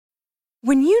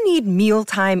When you need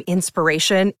mealtime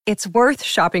inspiration, it's worth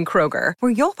shopping Kroger,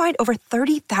 where you'll find over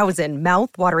 30,000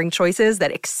 mouth-watering choices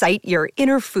that excite your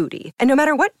inner foodie. And no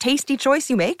matter what tasty choice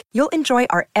you make, you'll enjoy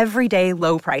our everyday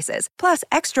low prices, plus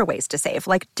extra ways to save,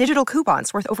 like digital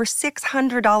coupons worth over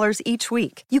 $600 each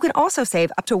week. You can also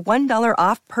save up to $1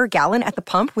 off per gallon at the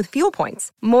pump with fuel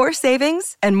points. More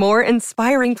savings and more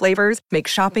inspiring flavors make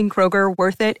shopping Kroger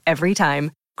worth it every time.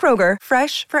 Kroger,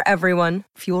 fresh for everyone.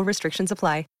 Fuel restrictions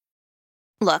apply.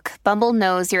 Look, Bumble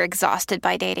knows you're exhausted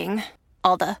by dating.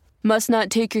 All the, must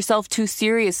not take yourself too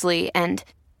seriously, and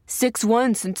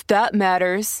 6'1" since that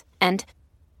matters, and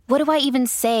what do I even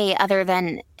say other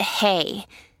than, hey?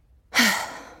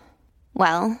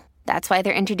 Well, that's why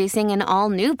they're introducing an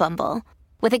all-new Bumble,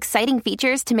 with exciting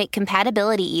features to make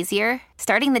compatibility easier,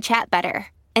 starting the chat better,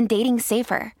 and dating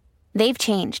safer. They've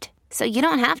changed, so you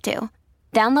don't have to.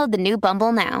 Download the new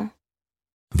Bumble now.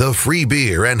 The Free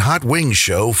Beer and Hot Wings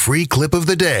Show free clip of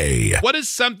the day. What is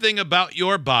something about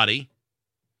your body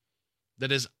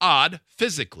that is odd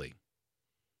physically?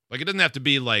 Like, it doesn't have to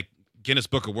be like Guinness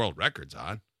Book of World Records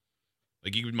odd.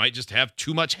 Like, you might just have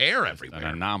too much hair everywhere. An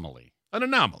anomaly. An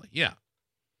anomaly, yeah.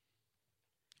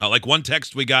 Like one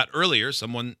text we got earlier,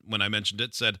 someone, when I mentioned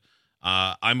it, said,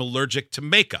 I'm allergic to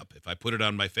makeup. If I put it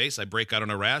on my face, I break out in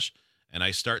a rash, and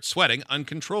I start sweating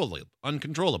uncontrollably.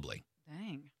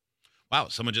 Dang. Wow,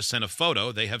 someone just sent a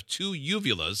photo. They have 2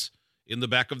 uvulas in the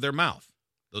back of their mouth.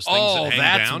 Those things that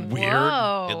hang down. Weird.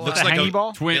 Whoa. It looks like a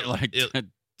a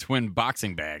twin, twin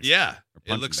boxing bags. Yeah, Or it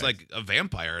punching looks bags. like a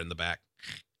vampire in the back.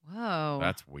 Whoa.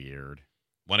 That's weird.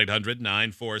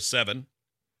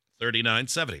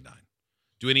 1-800-947-3979.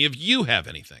 Do any of you have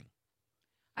anything?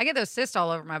 I get those cysts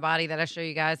all over my body that I show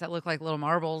you guys that look like little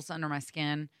marbles under my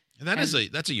skin. And that's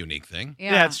a unique thing.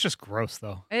 Yeah, it's just gross,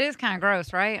 though. It is kind of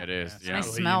gross, right? It is. Yeah, Yeah. They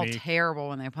really smell unique. terrible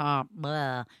when they pop.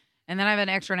 Blah. And then I have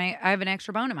an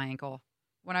extra bone in my ankle.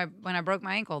 When I broke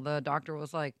my ankle, the doctor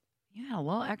was like, "You had a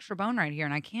little extra bone right here,"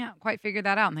 and I can't quite figure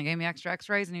that out. And they gave me extra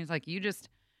X-rays, and he was like, "You just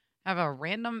have a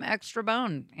random extra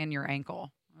bone in your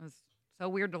ankle." It was so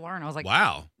weird to learn. I was like,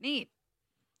 Wow. neat.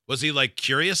 Was he like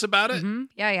curious about it? Mm-hmm.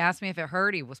 Yeah, he asked me if it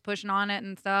hurt. He was pushing on it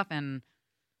and stuff, and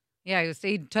yeah,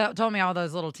 he told me all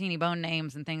those little teeny bone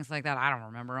names and things like that. I don't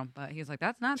remember them, but he was like,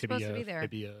 "That's not supposed to be there."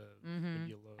 Tibia, Mhm.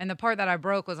 fibula. And the part that I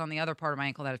broke was on the other part of my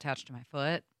ankle that attached to my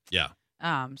foot. Yeah.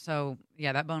 So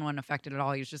yeah, that bone wasn't affected at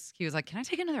all. He was like, "Can I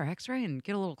take another X-ray and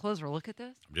get a little closer look at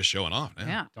this?" I'm just showing off, man.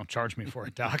 Yeah, Don't charge me for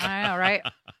it, Doc. I know, right?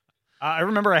 I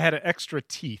remember I had extra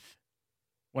teeth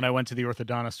when I went to the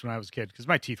orthodontist when I was a kid because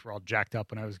my teeth were all jacked up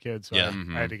when I was a kid. So Yeah.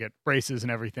 I had to get braces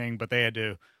and everything, but they had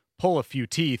to pull a few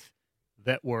teeth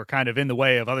that were kind of in the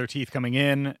way of other teeth coming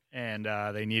in, and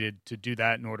they needed to do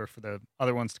that in order for the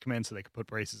other ones to come in so they could put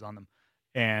braces on them.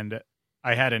 And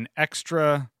I had an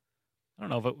extra, I don't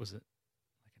know if it was like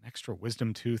an extra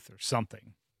wisdom tooth or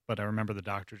something, but I remember the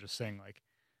doctor just saying like,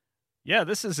 "Yeah,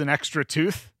 this is an extra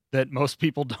tooth that most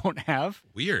people don't have."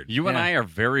 Weird. You and Yeah. I are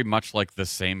very much like the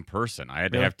same person. I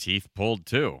had to Really? have teeth pulled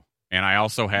too. And I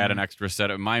also had an extra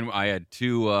set of mine. I had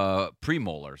 2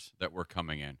 premolars that were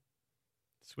coming in.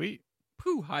 Sweet.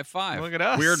 Pooh, high five. Look at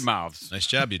us. Weird mouths. Nice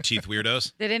job, you teeth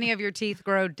weirdos. Did any of your teeth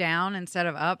grow down instead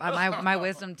of up? My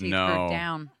wisdom teeth No. grew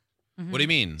down. What do you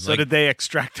mean? So did they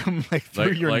extract them like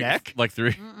through your neck? Like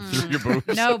through your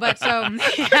boobs? No, but so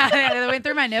yeah, they went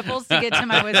through my nipples to get to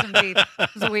my wisdom teeth. It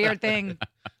was a weird thing.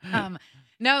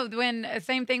 No,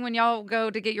 same thing when y'all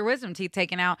go to get your wisdom teeth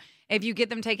taken out. If you get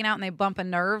them taken out and they bump a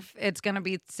nerve, it's going to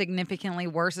be significantly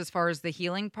worse as far as the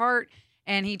healing part.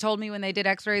 And he told me when they did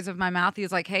X-rays of my mouth, he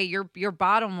was like, "Hey, your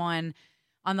bottom one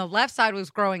on the left side was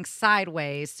growing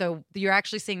sideways, so you're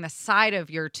actually seeing the side of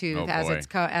your tooth as boy.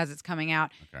 it's coming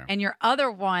out. Okay. And your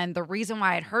other one, the reason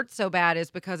why it hurts so bad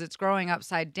is because it's growing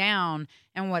upside down,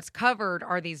 and what's covered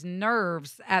are these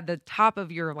nerves at the top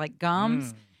of your like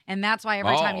gums." And that's why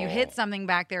every time you hit Oh. something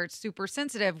back there, it's super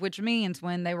sensitive, which means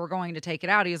when they were going to take it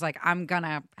out, he was like, "I'm going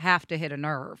to have to hit a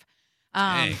nerve."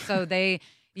 Dang. So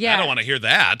yeah. I don't want to hear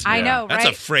that. I know, That's a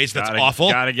right? phrase that's Gotta- awful.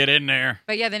 Gotta get in there.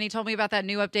 But yeah, then he told me about that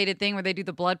new updated thing where they do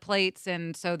the blood plates.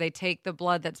 And so they take the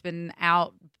blood that's been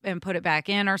out and put it back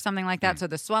in or something like that. So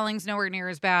the swelling's nowhere near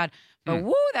as bad. But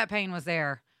woo, that pain was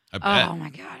there. I bet. Oh my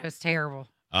God, it was terrible.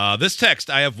 This text,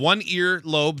 I have one ear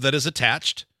lobe that is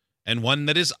attached and one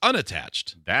that is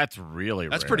unattached. That's really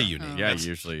That's rare. pretty unique. Yeah, That's-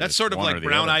 usually That's it's sort of one or like the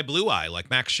brown other. eye, blue eye, like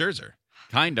Max Scherzer.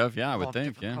 Kind of, yeah, I would All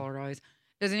think, different yeah. color eyes.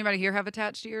 Does anybody here have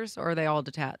attached ears or are they all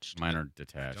detached? Mine are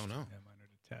detached. I don't know. Yeah, mine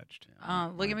are detached.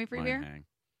 Look at me, Free Mine Beer. hang.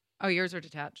 Oh, yours are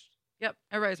detached. Yep,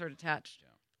 everybody's are detached.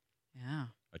 Yeah.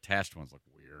 Attached ones look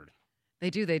weird. They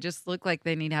do. They just look like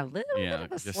they need to have a little bit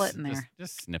of a slit in there.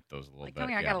 Just snip those a little Like, bit. come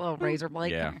here, I yeah. got a little razor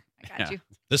blade. Yeah. Come here. I got Yeah. you.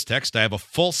 This text, I have a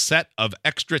full set of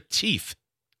extra teeth.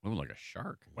 Ooh, like a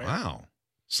shark. Wow.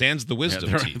 Sans the Yeah, wisdom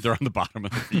they're, teeth. they're on the bottom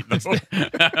of the feet, though.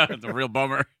 It's a real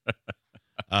bummer.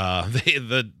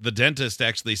 The dentist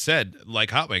actually said,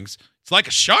 like hot wings, it's like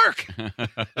a shark.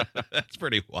 That's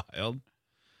pretty wild.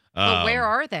 But where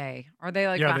are they? Are they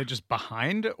like? Yeah, are beh- they just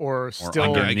behind or Or still?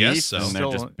 under- I underneath, guess so. and they're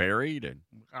Still- just buried. And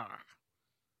Ah,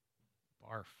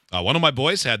 barf. One of my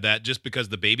boys had that just because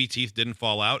the baby teeth didn't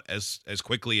fall out as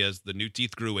quickly as the new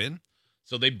teeth grew in.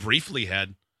 So they briefly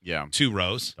had yeah, 2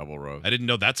 rows. double rows. I didn't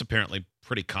know that's apparently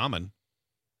pretty common.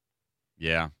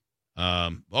 Yeah.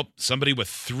 Somebody with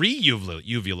 3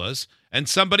 uvulas and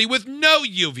somebody with no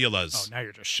uvulas. Oh, now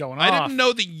you're just showing I off. didn't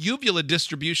know the uvula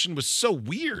distribution was so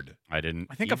weird. I didn't.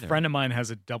 I think either. a friend of mine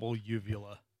has a double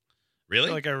uvula. I Really?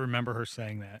 feel like I remember her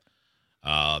saying that.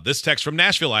 This text from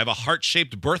Nashville. I have a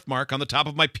heart-shaped birthmark on the top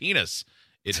of my penis.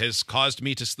 It has caused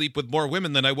me to sleep with more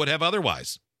women than I would have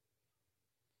otherwise.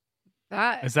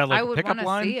 That Is that like I a would pickup wanna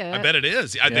line? See it. I bet it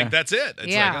is. I Yeah. think that's it. It's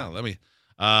Yeah. like, let me.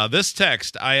 This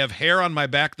text. I have hair on my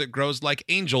back that grows like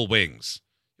angel wings.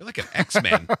 You're like an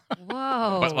X-Man.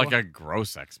 Whoa. But like a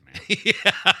gross X-Man.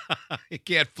 Yeah, you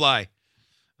can't fly.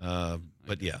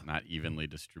 But yeah, Not evenly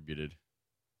distributed.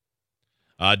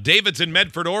 David's in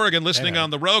Medford, Oregon, listening Yeah. on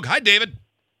the Rogue. Hi, David.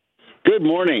 Good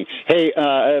morning. Hey,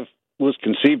 I was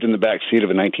conceived in the back seat of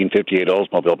a 1958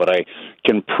 Oldsmobile, but I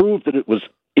can prove that it was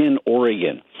in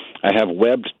Oregon. I have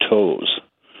webbed toes.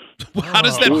 How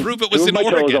does that Two- prove it was two in of my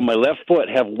toes on Oregon? my left foot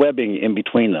have webbing in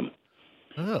between them.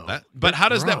 Oh, But how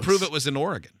does that gross. prove it was in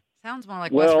Oregon? Sounds more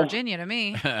like Well- West Virginia to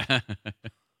me.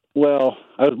 Well,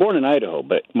 I was born in Idaho,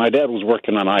 but my dad was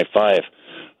working on I-5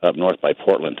 up north by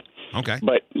Portland. Okay.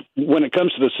 But when it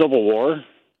comes to the Civil War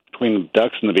between the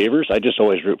Ducks and the Beavers, I just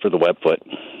always root for the webfoot.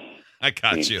 I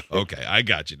got you. Okay, I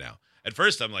got you now. At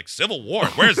first, I'm like, Civil War?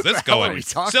 Where's this What the hell are going? we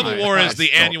talking Civil about? War I is the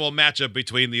still- annual matchup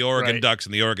between the Oregon Right. Ducks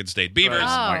and the Oregon State Beavers. Right.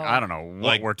 I'm like, Oh. I don't know what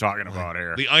Like- we're talking about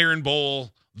here. The Iron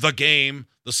Bowl, the game,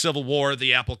 the Civil War,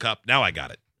 the Apple Cup. Now I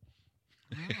got it.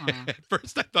 Oh. At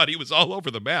first, I thought he was all over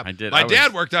the map. I did. My I was-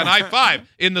 dad worked on I-5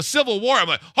 in the Civil War. I'm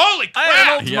like, holy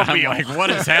crap! Yeah, I'm like, what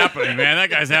is happening, man? That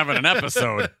guy's having an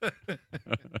episode.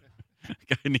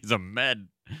 Guy needs a med.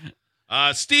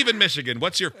 Steve in Michigan,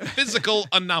 what's your physical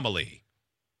anomaly?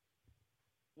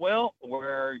 Well,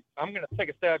 I'm going to take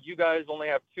a stab. You guys only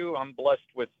have 2. I'm blessed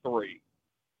with 3.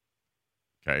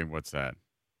 Okay, what's that?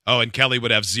 Oh, and Kelly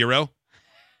would have 0?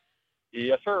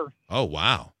 Yes, sir. Oh,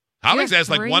 wow. Hollings have has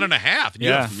like 3? 1.5. And you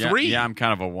Yeah. have 3. Yeah, I'm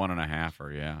kind of a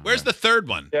 1.5-er, yeah. Where's the third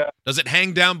one? Yeah. Does it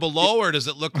hang down below or does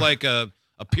it look like a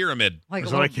pyramid? Like a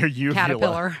Is it little like your uvula?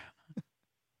 caterpillar.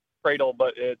 Cradle,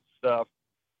 but it's 2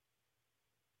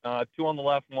 on the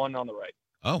left, 1 on the right.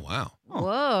 Oh, wow.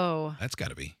 Whoa. That's got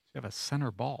to be. You have a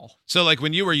center ball. So, like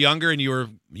when you were younger and you were,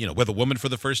 with a woman for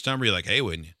the first time, were you like, hey,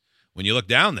 when you look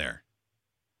down there,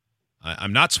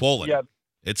 I'm not swollen. Yeah.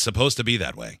 It's supposed to be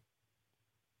that way.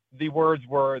 The words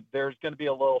were, there's going to be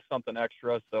a little something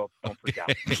extra, so don't freak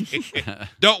out.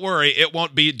 Don't worry, it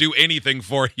won't do anything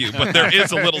for you, but there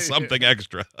is a little something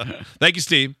extra. Thank you,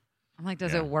 Steve. I'm like,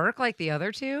 does Yeah. it work like the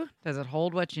other 2? Does it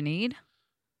hold what you need?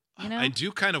 You know? I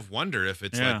do kind of wonder if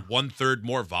it's Yeah. like 1/3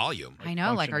 more volume. I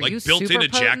know. Like, are Like you built-in super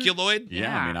potent? ejaculoid?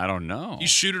 Yeah, I mean, I don't know. You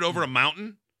shoot it over a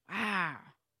mountain? Wow.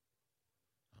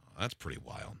 Oh, that's pretty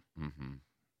wild. Mm-hmm.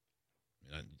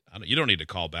 You don't need to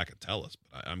call back and tell us,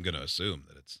 but I'm going to assume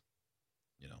that it's,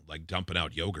 like dumping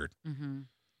out yogurt. Mm-hmm.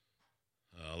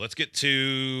 Let's get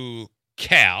to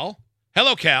Cal.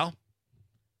 Hello, Cal.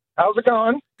 How's it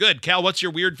going? Good. Cal, what's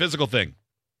your weird physical thing?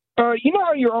 You know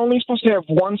how you're only supposed to have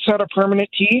 1 set of permanent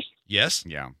teeth? Yes?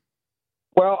 Yeah.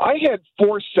 Well, I had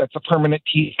 4 sets of permanent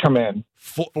teeth come in.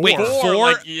 Wait,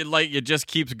 four? Like it just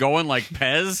keeps going like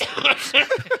Pez?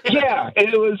 Yeah,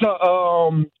 it was,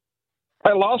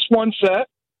 I lost 1 set.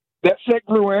 That set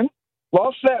grew in.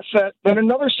 Lost that set. Then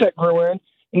another set grew in.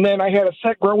 And then I had a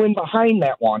set grow in behind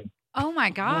that one. Oh, my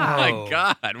Oh, God. my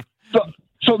God.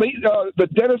 So the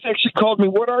dentist actually called me,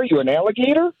 what are you, an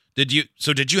alligator? Did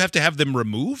you have to have them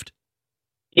removed?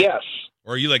 Yes.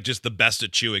 Or are you like just the best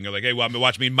at chewing? Or like, hey,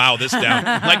 watch me mow this down.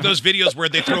 Like those videos where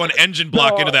they throw an engine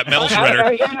block into that metal shredder.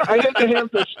 I had to have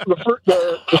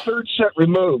the third set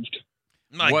removed.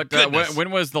 My What? goodness.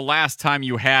 When was the last time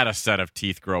you had a set of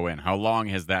teeth grow in? How long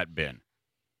has that been?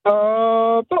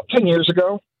 About 10 years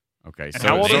ago. Okay, And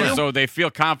how old are you? so they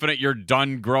feel confident you're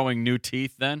done growing new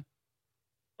teeth then?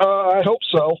 I hope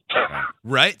so.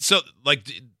 Right? So, like,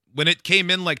 when it came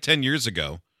in like 10 years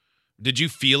ago, did you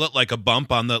feel it like a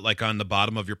bump on the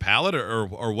bottom of your palate or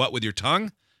what with your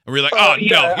tongue? And were you like, oh,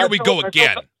 Yeah, no, here I we felt- go I felt-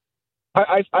 again?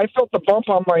 I felt the bump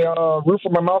on my roof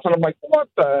of my mouth, and I'm like, what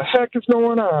the heck is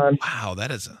going on? Wow,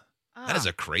 that is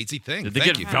a crazy thing. Did they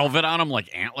Thank get you. velvet on them like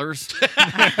antlers?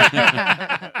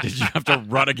 Did you have to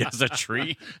run against a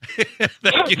tree?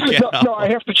 Thank you, Cal. No, I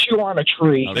have to chew on a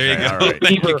tree. Okay, There you go. all right.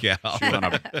 Thank you, Beaver. Cal.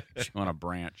 Chew on a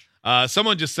branch.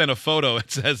 Someone just sent a photo.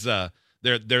 It says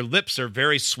their lips are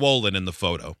very swollen in the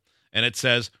photo. And it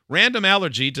says, random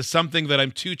allergy to something that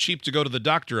I'm too cheap to go to the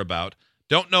doctor about.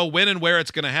 Don't know when and where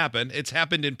it's going to happen. It's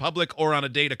happened in public or on a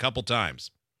date a couple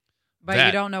times. But That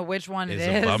you don't know which one it is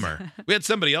is. a bummer. We had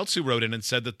somebody else who wrote in and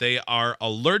said that they are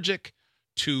allergic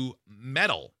to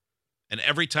metal. And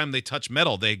every time they touch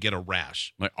metal, they get a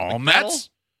rash. Like all Like, metal?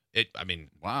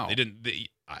 Wow. They didn't.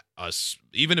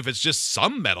 Even if it's just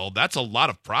some metal, that's a lot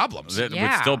of problems. It would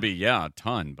Yeah. still be, a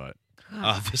ton, but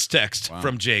This text Wow.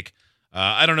 from Jake.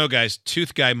 I don't know, guys.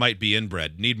 Tooth guy might be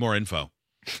inbred. Need more info.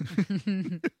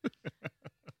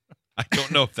 I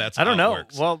don't know if that's I don't how know. it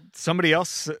works. Well, somebody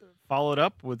else followed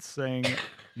up with saying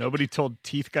nobody told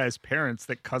Teeth Guy's parents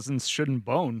that cousins shouldn't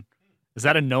bone. Is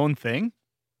that a known thing?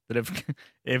 That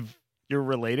if you're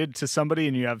related to somebody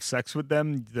and you have sex with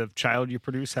them, the child you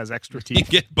produce has extra you teeth?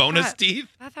 get bonus God. teeth?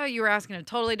 I thought you were asking a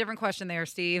totally different question there,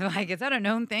 Steve. Like, is that a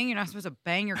known thing? You're not supposed to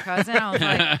bang your cousin? I was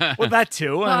like, Well, that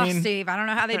too. well, I mean, Steve, I don't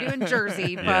know how they do in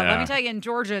Jersey, but Yeah. let me tell you, in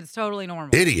Georgia, it's totally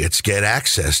normal. Idiots get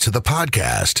access to the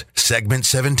podcast, segment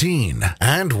 17,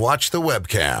 and watch the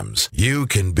webcams. You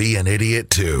can be an idiot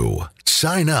too.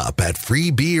 Sign up at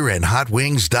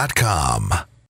freebeerandhotwings.com.